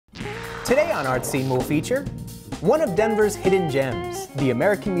Today on ArtScene we'll feature one of Denver's hidden gems, the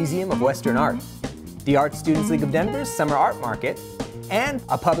American Museum of Western Art, the Art Students League of Denver's Summer Art Market, and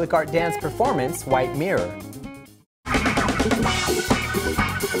a public art dance performance, White Mirror.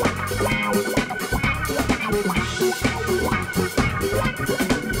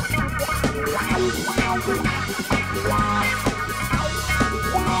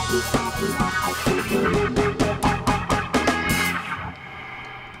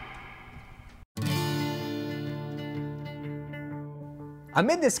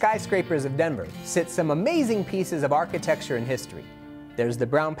 Amid the skyscrapers of Denver sit some amazing pieces of architecture and history. There's the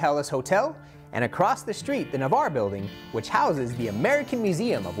Brown Palace Hotel, and across the street, the Navarre Building, which houses the American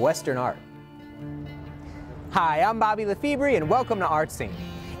Museum of Western Art. Hi, I'm Bobby LeFebre, and welcome to ArtScene.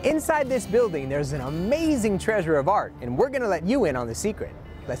 Inside this building, there's an amazing treasure of art, and we're gonna let you in on the secret.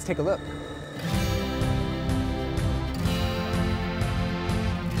 Let's take a look.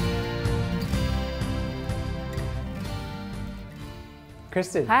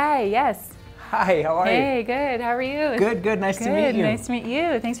 Kristen. Hi, yes. Hi, how are you? Hey, good. How are you? Good, good. Nice to meet you. Nice to meet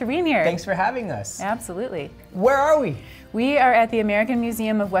you. Thanks for being here. Thanks for having us. Absolutely. Where are we? We are at the American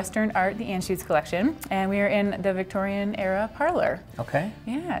Museum of Western Art, the Anschutz Collection, and we are in the Victorian era parlor. Okay.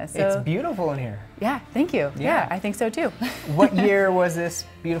 Yeah. So it's beautiful in here. Yeah, thank you. Yeah, I think so too. What year was this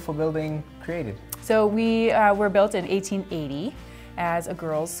beautiful building created? So we were built in 1880 as a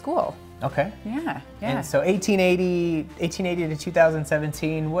girls' school. Okay. Yeah, yeah. And so 1880 to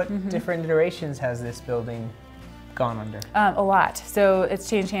 2017, what different iterations has this building gone under? A lot. So it's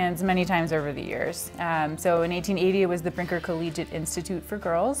changed hands many times over the years. So in 1880 it was the Brinker Collegiate Institute for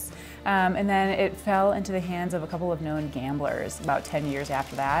Girls, and then it fell into the hands of a couple of known gamblers about 10 years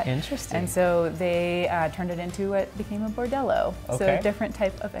after that. Interesting. And so they turned it into what became a bordello. Okay. So a different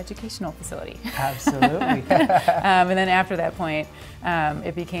type of educational facility. Absolutely. And then after that point,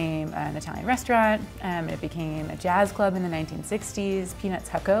 it became an Italian restaurant. It became a jazz club in the 1960s. Peanuts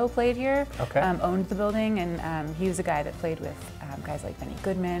Hucko played here, owned the building, and he was a guy that played with guys like Benny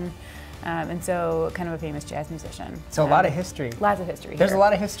Goodman, and so kind of a famous jazz musician. So a lot of history. Lots of history. There's here. a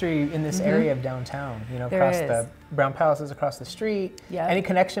lot of history in this area of downtown. You know, There across is. the Brown Palace is across the street. Yep. Any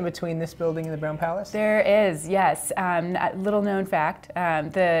connection between this building and the Brown Palace? There is, yes. A little known fact,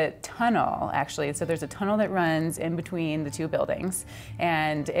 the tunnel actually, so there's a tunnel that runs in between the two buildings,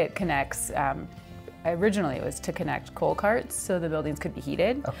 and it connects, originally it was to connect coal carts so the buildings could be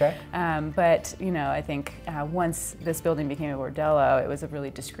heated. Okay. But you know, I think once this building became a bordello, it was a really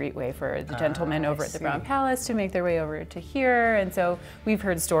discreet way for the gentlemen over at the Brown Palace to make their way over to here, and so we've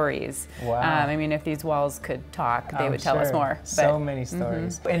heard stories. Wow. I mean, if these walls could talk, they would tell us more. So many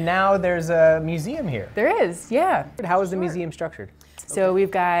stories. And now there's a museum here. There is, yeah. How is the museum structured? So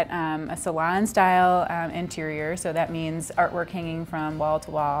we've got a salon-style interior, so that means artwork hanging from wall to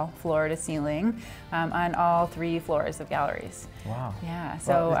wall, floor to ceiling, on all 3 floors of galleries. Wow. Yeah.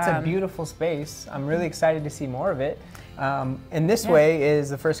 So well, it's a beautiful space. I'm really excited to see more of it. And this way is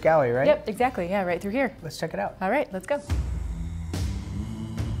the first gallery, right? Yep, exactly. Yeah, right through here. Let's check it out. All right, let's go.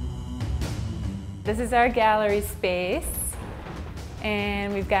 This is our gallery space.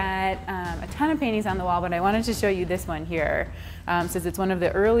 And we've got a ton of paintings on the wall, but I wanted to show you this one here, since it's one of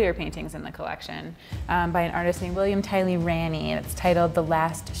the earlier paintings in the collection by an artist named William Tiley Ranney, and it's titled The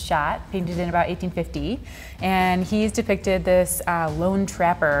Last Shot, painted in about 1850. And he's depicted this lone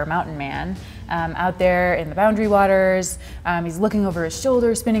trapper mountain man out there in the Boundary Waters. He's looking over his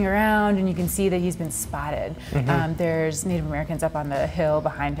shoulder, spinning around, and you can see that he's been spotted. There's Native Americans up on the hill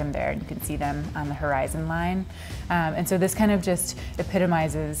behind him there, and you can see them on the horizon line. And so this kind of just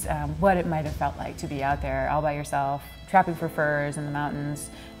epitomizes what it might have felt like to be out there all by yourself, trapping for furs in the mountains.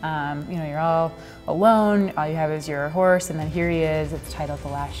 You know, you're all alone, all you have is your horse, and then here he is. It's titled The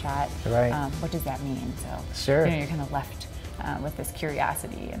Last Shot. Right. What does that mean? So sure. You know, you're kind of left with this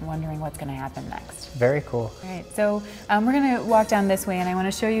curiosity and wondering what's going to happen next. Very cool. All right, so we're going to walk down this way, and I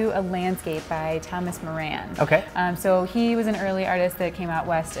want to show you a landscape by Thomas Moran. Okay. So he was an early artist that came out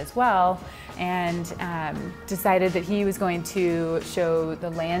west as well, and decided that he was going to show the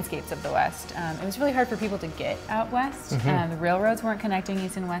landscapes of the West. It was really hard for people to get out west. The railroads weren't connecting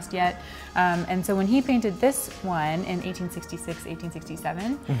east and west yet. And so when he painted this one in 1866,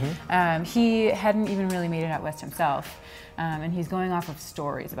 1867, he hadn't even really made it out west himself. And he's going off of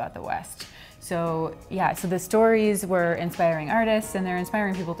stories about the West. So yeah, so the stories were inspiring artists, and they're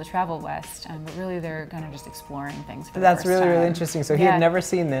inspiring people to travel west, but really they're kind of just exploring things for the first really, time. really interesting. So he had never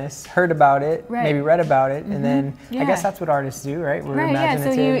seen this, heard about it, maybe read about it, and then I guess that's what artists do, right? We're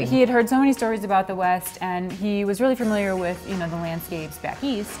imaginative. Yeah, so he had heard so many stories about the West, and he was really familiar with, you know, the landscapes back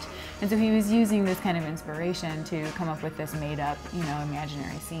east. And so he was using this kind of inspiration to come up with this made-up, you know,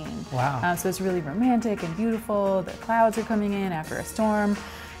 imaginary scene. Wow. So it's really romantic and beautiful. The clouds are coming in after a storm.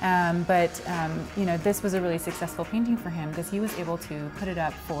 You know, this was a really successful painting for him because he was able to put it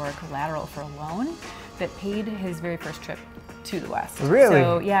up for collateral for a loan that paid his very first trip to the West. Really?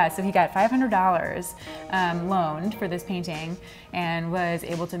 So yeah, so he got $500 loaned for this painting and was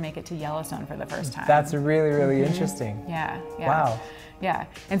able to make it to Yellowstone for the first time. That's really, really interesting. Yeah, yeah. Wow. Yeah,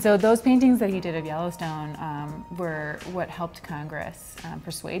 and so those paintings that he did of Yellowstone were what helped Congress,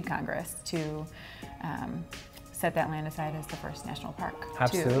 persuade Congress to set that land aside as the first national park.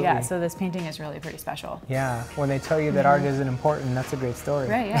 Absolutely. Too. Yeah, so this painting is really pretty special. Yeah, when they tell you that art isn't important, that's a great story.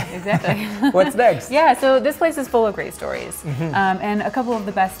 Right, yeah, exactly. What's next? Yeah, so this place is full of great stories. And a couple of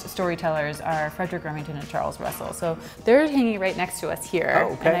the best storytellers are Frederick Remington and Charles Russell. So they're hanging right next to us here.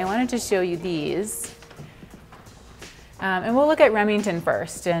 Oh, okay. And I wanted to show you these. And we'll look at Remington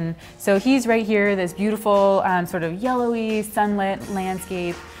first. And so he's right here, this beautiful sort of yellowy, sunlit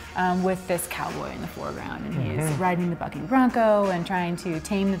landscape with this cowboy in the foreground. And he's riding the bucking bronco and trying to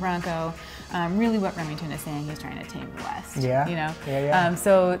tame the bronco. Really what Remington is saying, he's trying to tame the West. Yeah. You know? Yeah.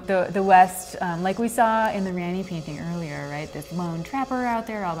 So the West, like we saw in the Ranny painting earlier, right? This lone trapper out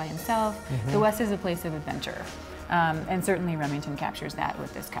there all by himself. The West is a place of adventure. And certainly Remington captures that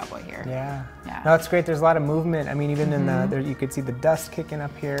with this cowboy here. Yeah. Yeah. No, it's great. There's a lot of movement. I mean, even in there, you could see the dust kicking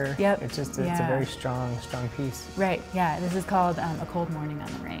up here. Yep. It's just, it's a very strong piece. Right, yeah. This is called A Cold Morning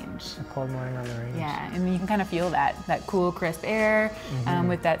on the Range. A Cold Morning on the Range. Yeah, and you can kind of feel that cool, crisp air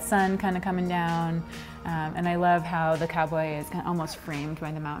with that sun kind of coming down. And I love how the cowboy is kind of almost framed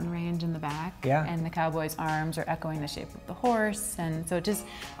by the mountain range in the back. Yeah. And the cowboy's arms are echoing the shape of the horse. And so just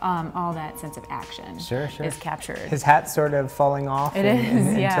all that sense of action is captured. His hat's sort of falling off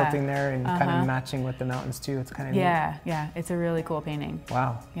and tilting there and kind of matching with the mountains too. It's kind of neat. Yeah, it's a really cool painting.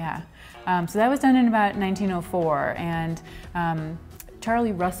 Wow. Yeah. So that was done in about 1904. And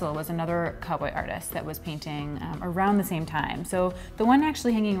Charlie Russell was another cowboy artist that was painting around the same time. So the one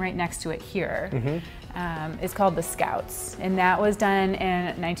actually hanging right next to it here is called The Scouts, and that was done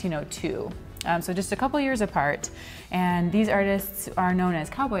in 1902. So just a couple years apart. And these artists are known as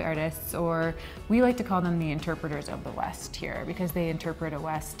cowboy artists, or we like to call them the interpreters of the West here, because they interpret a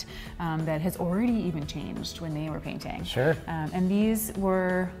West that has already even changed when they were painting. Sure. And these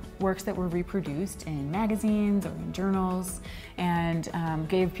were works that were reproduced in magazines or in journals, and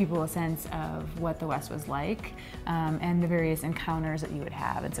gave people a sense of what the West was like and the various encounters that you would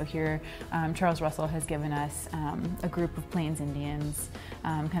have. And so here, Charles Russell has given us a group of Plains Indians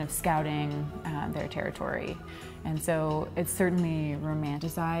kind of scouting their territory. And so it's certainly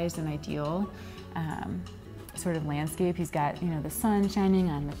romanticized and ideal sort of landscape. He's got, you know, the sun shining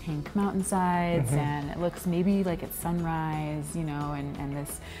on the pink mountainsides, and it looks maybe like it's sunrise, you know, and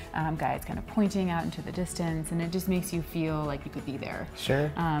this guy is kind of pointing out into the distance, and it just makes you feel like you could be there.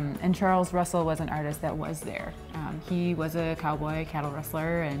 Sure. And Charles Russell was an artist that was there. He was a cowboy, cattle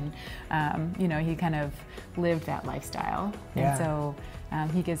rustler, and you know, he kind of lived that lifestyle. Yeah. And so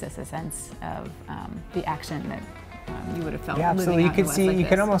he gives us a sense of the action that you would have felt. Yeah, absolutely. You could see, like you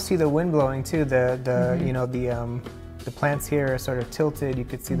can almost see the wind blowing too. You know, the plants here are sort of tilted. You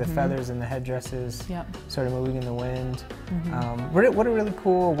could see the feathers and the headdresses sort of moving in the wind. What a really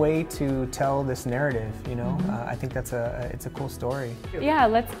cool way to tell this narrative. You know, I think it's a cool story. Yeah,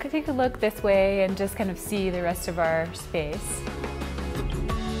 let's take a look this way and just kind of see the rest of our space.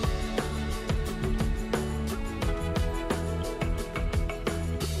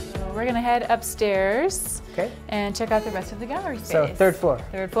 We're gonna head upstairs and check out the rest of the gallery space. So third floor.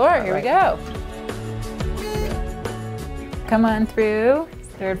 Third floor, here we go. Come on through,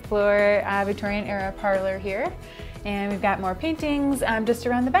 third floor Victorian era parlor here. And we've got more paintings just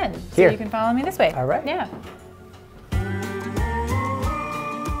around the bend. So you can follow me this way. All right. Yeah.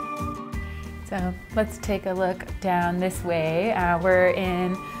 So let's take a look down this way. We're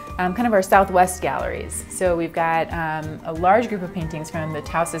in kind of our southwest galleries. So we've got a large group of paintings from the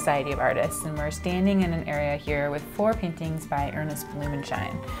Tau Society of Artists, and we're standing in an area here with 4 paintings by Ernest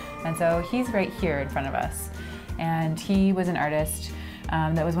Blumenschein. And so he's right here in front of us. And he was an artist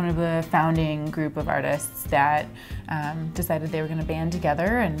that was one of the founding group of artists that decided they were going to band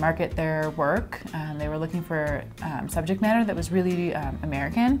together and market their work. They were looking for subject matter that was really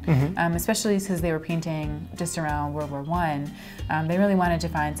American, especially because they were painting just around World War I. They really wanted to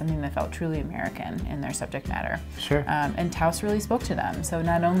find something that felt truly American in their subject matter. Sure. And Taos really spoke to them. So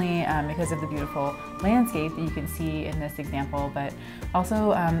not only because of the beautiful landscape that you can see in this example, but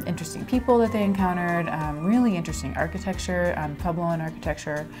also interesting people that they encountered, really interesting architecture, Puebloan architecture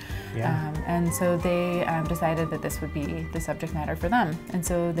architecture. Yeah. And so they decided that this would be the subject matter for them. And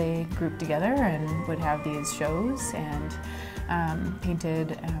so they grouped together and would have these shows and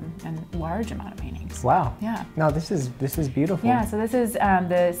painted a large amount of paintings. Wow. Yeah. No, this is beautiful. Yeah, so this is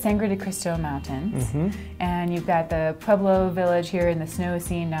the Sangre de Cristo Mountains. And you've got the Pueblo village here in the snow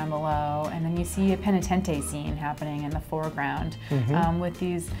scene down below, and then you see a penitente scene happening in the foreground with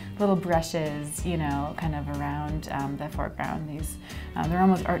these little brushes, you know, kind of around the foreground. These, they're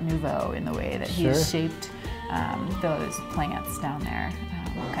almost Art Nouveau in the way that he's shaped those plants down there,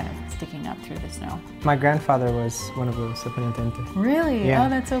 kind of sticking up through the snow. My grandfather was one of those, the penitente. Really? Yeah. Oh,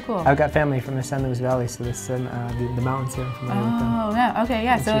 that's so cool. I've got family from the San Luis Valley, so this the mountains here. I'm familiar with them. Oh, yeah. Okay,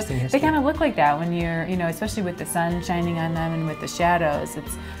 yeah. So Interesting history. they kind of look like that when you're, you know, especially with the sun shining on them and with the shadows.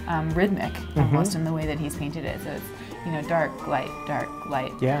 It's rhythmic almost in the way that he's painted it. So it's, you know, dark, light, dark,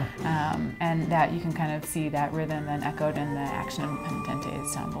 light. Yeah. And that you can kind of see that rhythm then echoed in the action of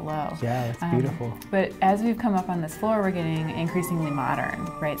penitentes down below. Yeah, that's beautiful. But as we've come up on this floor, we're getting increasingly modern,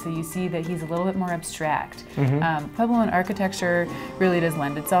 right? So you see that he's a little bit more abstract. Puebloan architecture really does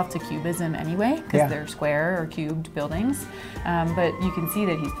lend itself to cubism anyway, because they're square or cubed buildings. But you can see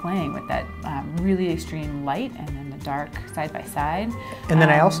that he's playing with that really extreme light and then the dark side by side. And then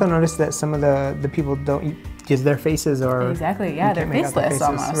I also noticed that some of the people don't, because their faces are... Exactly, yeah, they're faceless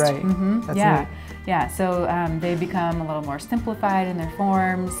almost. Right. That's neat. Yeah, so they become a little more simplified in their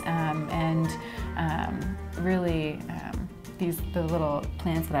forms and really the little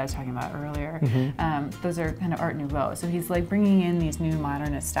plants that I was talking about earlier, those are kind of Art Nouveau. So he's like bringing in these new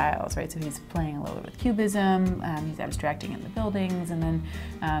modernist styles, right? So he's playing a little bit with cubism, he's abstracting in the buildings, and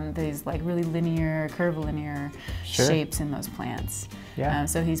then these like really linear, curvilinear shapes in those plants. Yeah.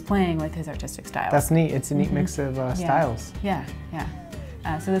 So he's playing with his artistic styles. That's neat. It's a neat mix of styles. Yeah,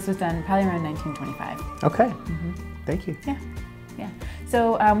 yeah. So this was done probably around 1925. Okay. Thank you. Yeah. Yeah.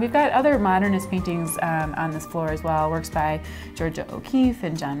 So we've got other modernist paintings on this floor as well, works by Georgia O'Keeffe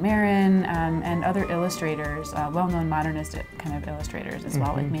and John Marin, and other illustrators, well-known modernist kind of illustrators as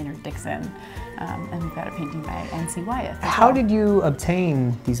well, like Maynard Dixon. And we've got a painting by N.C. Wyeth. How did you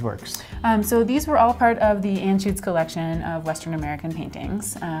obtain these works? So these were all part of the Anschutz collection of Western American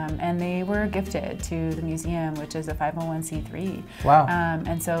paintings, and they were gifted to the museum, which is a 501c3. Wow.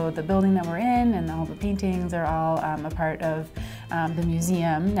 And so the building that we're in and all the paintings are all a part of the museum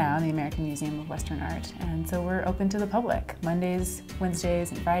now, the American Museum of Western Art. And so we're open to the public, Mondays,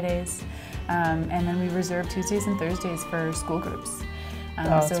 Wednesdays, and Fridays. And then we reserve Tuesdays and Thursdays for school groups.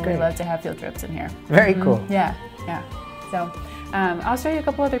 So we love to have field trips in here. Very cool. Yeah, yeah. So I'll show you a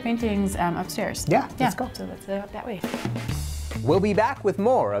couple other paintings upstairs. Yeah, let's go. So let's head up that way. We'll be back with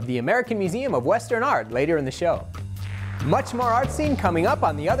more of the American Museum of Western Art later in the show. Much more art scene coming up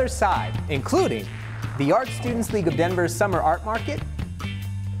on the other side, including the Art Students League of Denver's Summer Art Market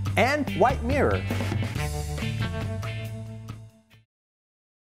and White Mirror.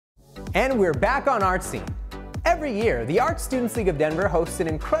 And we're back on Art Scene. Every year, the Art Students League of Denver hosts an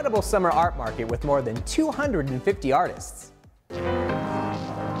incredible summer art market with more than 250 artists.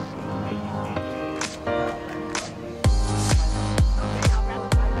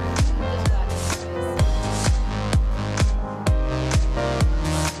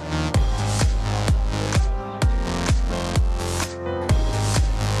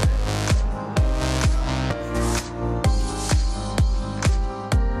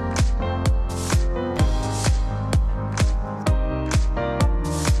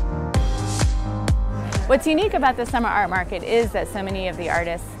 What's unique about the Summer Art Market is that so many of the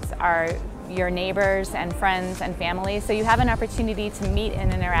artists are your neighbors and friends and family, so you have an opportunity to meet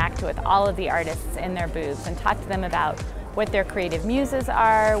and interact with all of the artists in their booths and talk to them about what their creative muses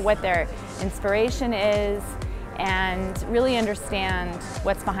are, what their inspiration is, and really understand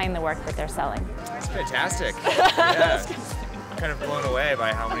what's behind the work that they're selling. It's fantastic. Yeah. I'm kind of blown away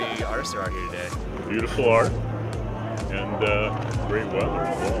by how many artists there are here today. Beautiful art and great weather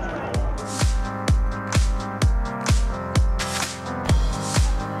as well.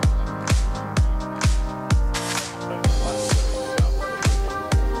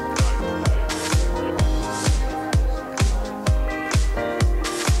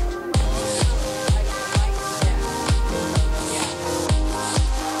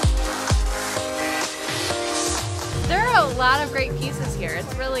 A lot of great pieces here.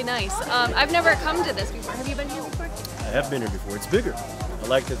 It's really nice. I've never come to this before. Have you been here before? I have been here before. It's bigger. I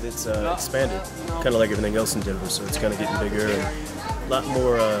like that it's expanded, kind of like everything else in Denver. So it's kind of getting bigger and a lot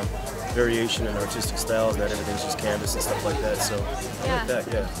more variation in artistic styles. Not everything's just canvas and stuff like that. So I like that,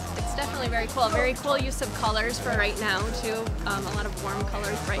 yeah. It's definitely very cool. Very cool use of colors for right now too. A lot of warm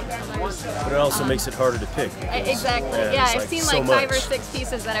colors, bright colors. But it also makes it harder to pick. Exactly. Yeah, I've seen so like 5 or much. 6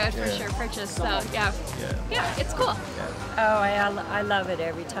 pieces that I would for sure purchase. So yeah, it's cool. Oh, I love it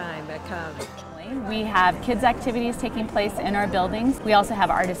every time I come. We have kids activities taking place in our buildings. We also have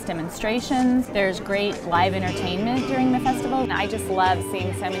artist demonstrations. There's great live entertainment during the festival. And I just love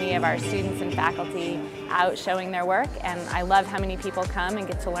seeing so many of our students and faculty out showing their work, and I love how many people come and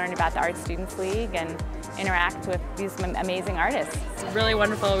get to learn about the Art Students League and interact with these amazing artists. It's really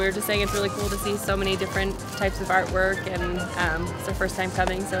wonderful. We were just saying it's really cool to see so many different types of artwork, and it's our first time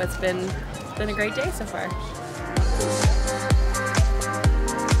coming, so it's been a great day so far.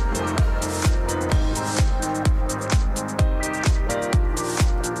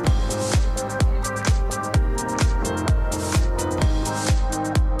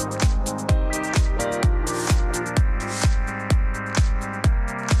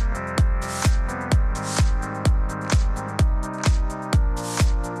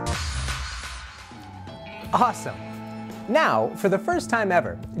 Awesome! Now, for the first time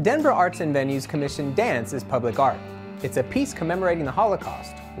ever, Denver Arts and Venues commissioned Dance as public art. It's a piece commemorating the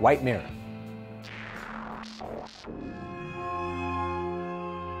Holocaust, White Mirror.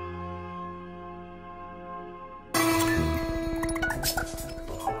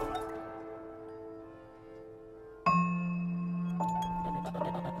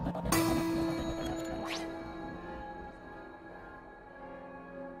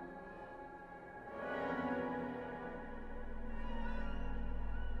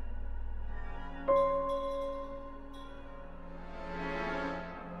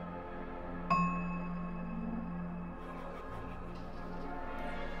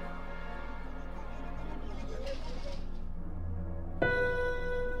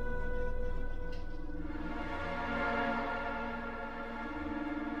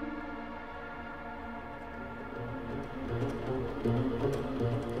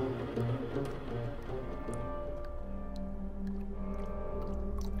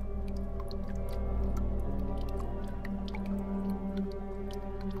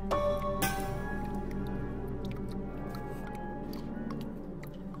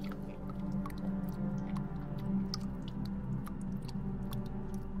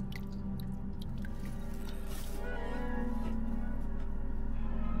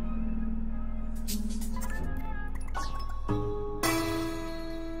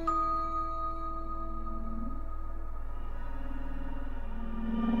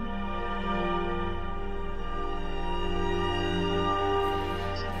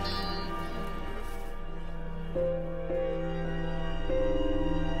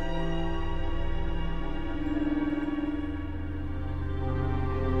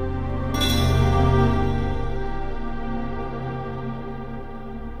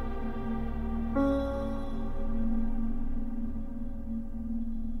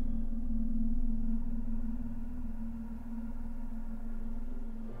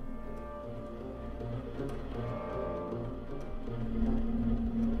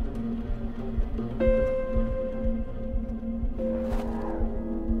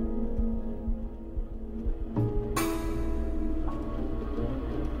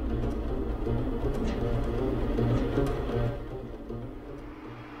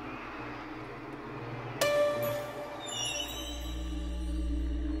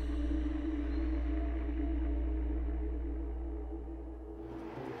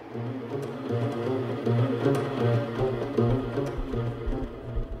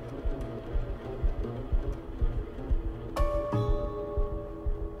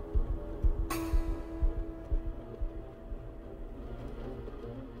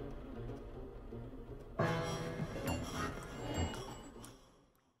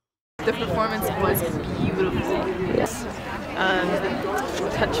 The performance was beautiful. Yes.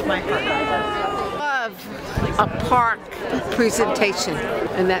 Touched my heart. Love a park presentation,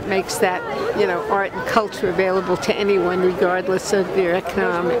 and that makes that, you know, art and culture available to anyone regardless of their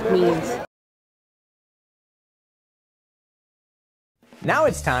economic means. Now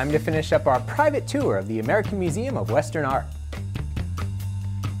it's time to finish up our private tour of the American Museum of Western Art.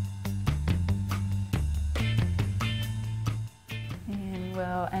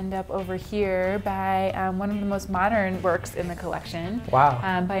 We'll end up over here by one of the most modern works in the collection. Wow.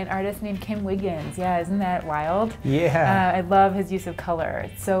 By an artist named Kim Wiggins. Yeah, isn't that wild? Yeah. I love his use of color.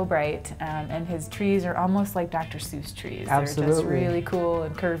 It's so bright, and his trees are almost like Dr. Seuss trees. Absolutely. They're just really cool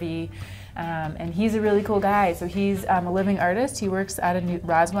and curvy. And he's a really cool guy. So he's a living artist. He works out of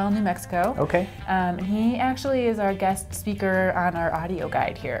Roswell, New Mexico. Okay. And he actually is our guest speaker on our audio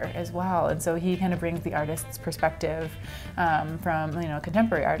guide here as well. And so he kind of brings the artist's perspective from, you know, a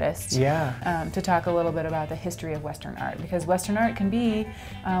contemporary artist. Yeah. To talk a little bit about the history of Western art, because Western art can be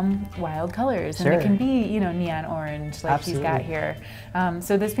wild colors, Sure. and it can be, you know, neon orange like Absolutely. he's got here.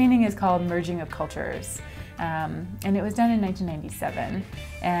 So this painting is called Merging of Cultures. And it was done in 1997,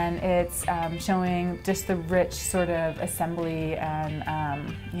 and it's showing just the rich sort of assembly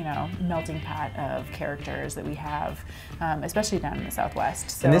and you know, melting pot of characters that we have, especially down in the Southwest.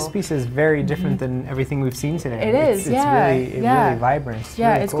 So, and this piece is very different than everything we've seen today. It is, yeah. It's really vibrant. It's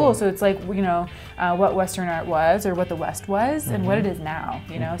yeah, really it's cool. So it's like, you know, what Western art was, or what the West was, and what it is now.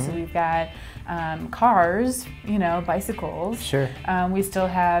 You know, so we've got cars, you know, bicycles. Sure. We still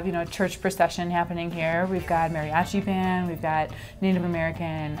have, you know, church procession happening here. We've got mariachi band, we've got Native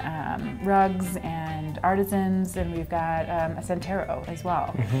American rugs and artisans, and we've got a Santero as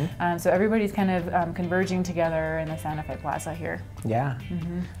well. So everybody's kind of converging together in the Santa Fe Plaza here. Yeah,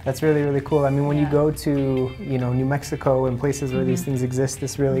 that's really, really cool. I mean, when you go to, you know, New Mexico and places where these things exist,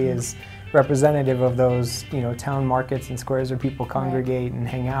 this really is representative of those, you know, town markets and squares where people congregate and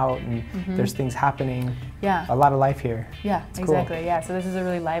hang out, and there's things happening. Yeah. A lot of life here. Yeah, it's exactly. Cool. Yeah, so this is a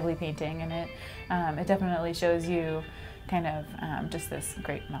really lively painting, and it definitely shows you kind of just this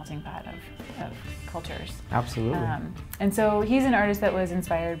great melting pot of cultures. Absolutely. And so he's an artist that was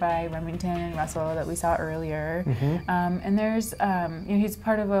inspired by Remington and Russell that we saw earlier. And there's, you know, he's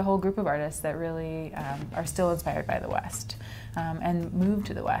part of a whole group of artists that really are still inspired by the West. And moved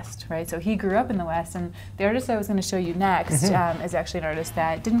to the West, right? So he grew up in the West, and the artist I was going to show you next is actually an artist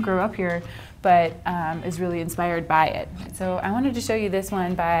that didn't grow up here, but is really inspired by it. So I wanted to show you this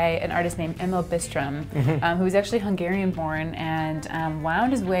one by an artist named Emil Bistrom, who was actually Hungarian-born and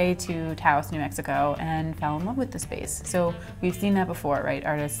wound his way to Taos, New Mexico, and fell in love with the space. So we've seen that before, right?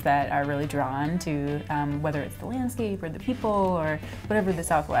 Artists that are really drawn to whether it's the landscape or the people or whatever the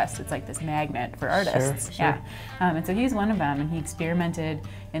Southwest. It's like this magnet for artists. Sure. Yeah. And so he's one of them, and he experimented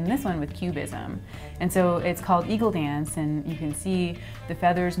in this one with cubism. And so it's called Eagle Dance, and you can see the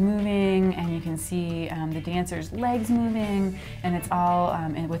feathers moving, and you can see the dancer's legs moving, and it's all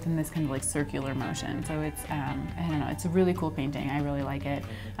within this kind of like circular motion. So it's, I don't know, it's a really cool painting. I really like it.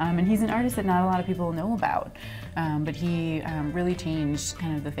 And he's an artist that not a lot of people know about, but he really changed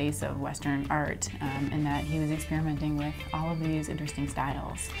kind of the face of Western art in that he was experimenting with all of these interesting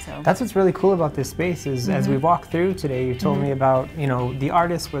styles. So that's what's really cool about this space is as we walk through today, you told me about, you know, the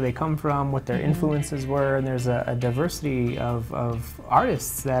artists, where they come from, what their influences were, and there's a diversity of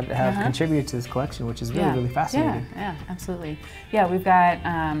artists that have contributed to this collection, which is really, really fascinating. Yeah, absolutely. Yeah, we've got,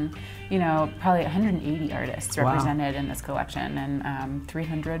 you know, probably 180 artists represented in this collection, and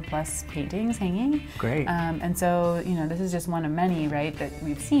 300 plus paintings hanging. Great. And so, you know, this is just one of many, right, that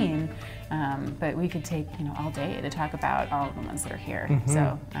we've seen. But we could take, you know, all day to talk about all of the ones that are here.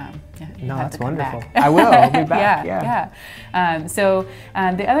 So, no, that's wonderful. Back. I will. I'll be back. So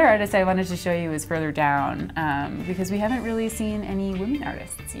the other artist I wanted to show you is further down because we haven't really seen any women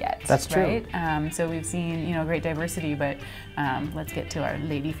artists yet. That's true. Right? So we've seen, you know, great diversity, but let's get to our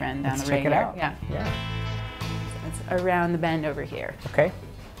lady friend down let's the way. Check it out. Yeah. So it's around the bend over here. Okay.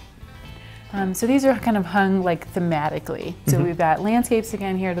 So these are kind of hung like thematically. So we've got landscapes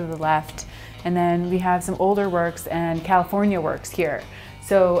again here to the left, and then we have some older works and California works here.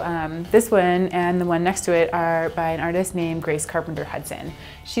 So this one and the one next to it are by an artist named Grace Carpenter Hudson.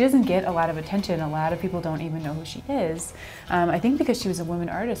 She doesn't get a lot of attention. A lot of people don't even know who she is. I think because she was a woman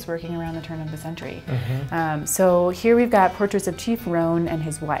artist working around the turn of the century. So here we've got portraits of Chief Roan and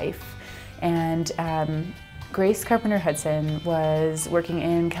his wife. And Grace Carpenter Hudson was working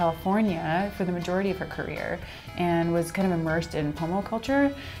in California for the majority of her career and was kind of immersed in Pomo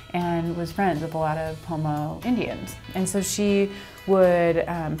culture and was friends with a lot of Pomo Indians. And so she would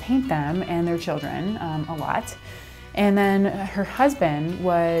paint them and their children a lot. And then her husband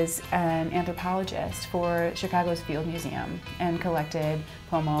was an anthropologist for Chicago's Field Museum and collected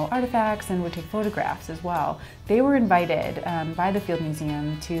Pomo artifacts and would take photographs as well. They were invited by the Field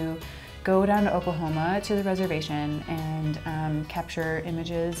Museum to go down to Oklahoma to the reservation and capture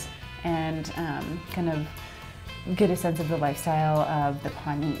images and kind of get a sense of the lifestyle of the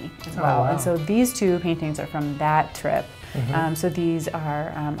Pawnee as well. Oh, wow. And so these two paintings are from that trip. So these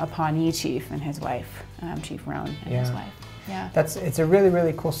are a Pawnee chief and his wife, Chief Roan and his wife. Yeah. It's a really,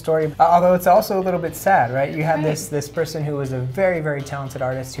 really cool story. Although it's also a little bit sad, right? You have this person who was a very, very talented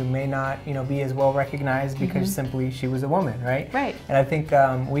artist who may not, you know, be as well recognized because simply she was a woman, right? Right. And I think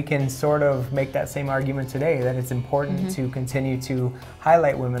we can sort of make that same argument today, that it's important to continue to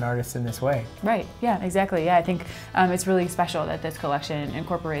highlight women artists in this way. Right. Yeah. Exactly. Yeah. I think it's really special that this collection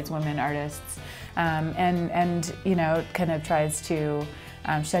incorporates women artists, and you know, kind of tries to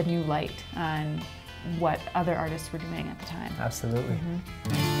shed new light on what other artists were doing at the time. Absolutely.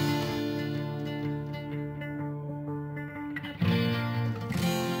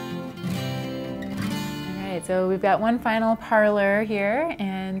 All right, so we've got one final parlor here,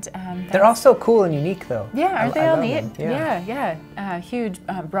 and they're all so cool and unique, though. Yeah, aren't they all neat? Them. Yeah. Huge,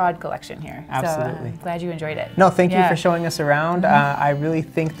 broad collection here. Absolutely. So, glad you enjoyed it. No, thank you for showing us around. I really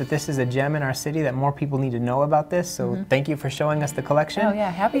think that this is a gem in our city, that more people need to know about this. So thank you for showing us the collection. Oh yeah,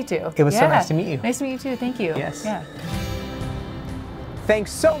 happy to. It was so nice to meet you. Nice to meet you too. Thank you. Yes. Yeah.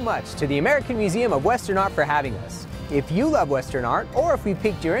 Thanks so much to the American Museum of Western Art for having us. If you love Western art, or if we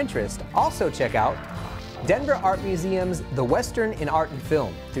piqued your interest, also check out Denver Art Museum's The Western in Art and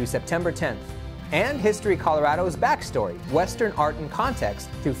Film through September 10th, and History Colorado's Backstory, Western Art in Context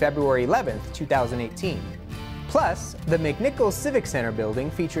through February 11th, 2018. Plus, the McNichols Civic Center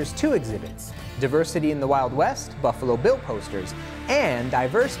building features 2 exhibits, Diversity in the Wild West, Buffalo Bill posters, and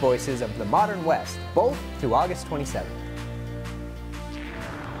Diverse Voices of the Modern West, both through August 27th.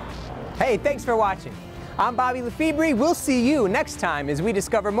 Hey, thanks for watching. I'm Bobby LeFebre. We'll see you next time as we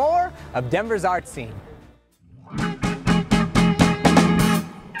discover more of Denver's art scene.